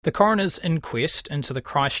The coroner's inquest into the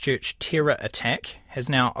Christchurch terror attack has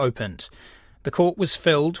now opened. The court was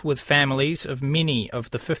filled with families of many of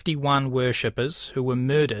the 51 worshippers who were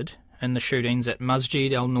murdered in the shootings at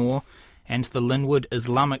Masjid Al Noor and the Linwood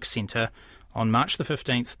Islamic Centre on March the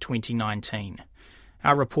 15th, 2019.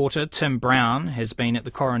 Our reporter Tim Brown has been at the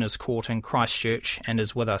coroner's court in Christchurch and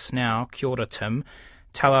is with us now. Kia ora, Tim.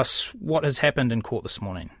 Tell us what has happened in court this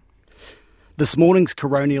morning. This morning's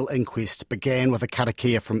coronial inquest began with a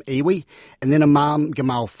karakia from iwi, and then Imam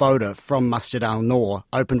Gamal Foda from Masjid Al Noor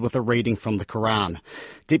opened with a reading from the Quran.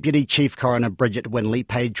 Deputy Chief Coroner Bridget Winley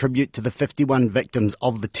paid tribute to the 51 victims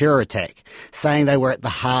of the terror attack, saying they were at the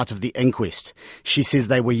heart of the inquest. She says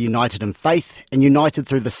they were united in faith and united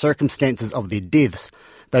through the circumstances of their deaths,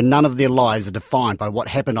 though none of their lives are defined by what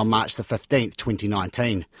happened on March the 15th,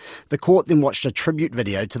 2019. The court then watched a tribute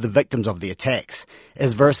video to the victims of the attacks.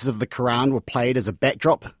 As verses of the Quran were played as a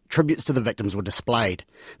backdrop, tributes to the victims were displayed.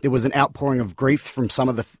 There was an outpouring of grief from some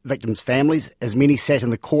of the victims' families, as many sat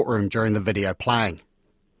in the courtroom during the video playing.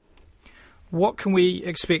 What can we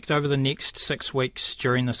expect over the next 6 weeks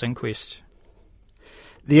during this inquest?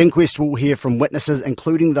 The inquest will hear from witnesses,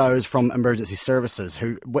 including those from emergency services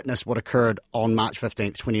who witnessed what occurred on March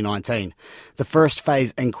 15th, 2019. The first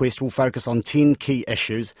phase inquest will focus on 10 key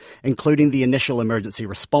issues, including the initial emergency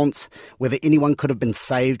response, whether anyone could have been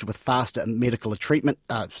saved with faster medical treatment,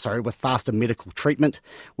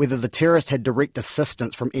 whether the terrorist had direct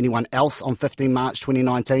assistance from anyone else on 15 March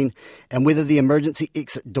 2019, and whether the emergency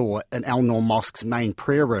exit door in Al Noor Mosque's main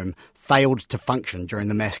prayer room failed to function during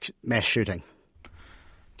the mass shooting.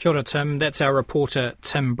 Kia ora, Tim. That's our reporter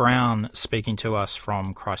Tim Brown speaking to us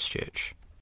from Christchurch.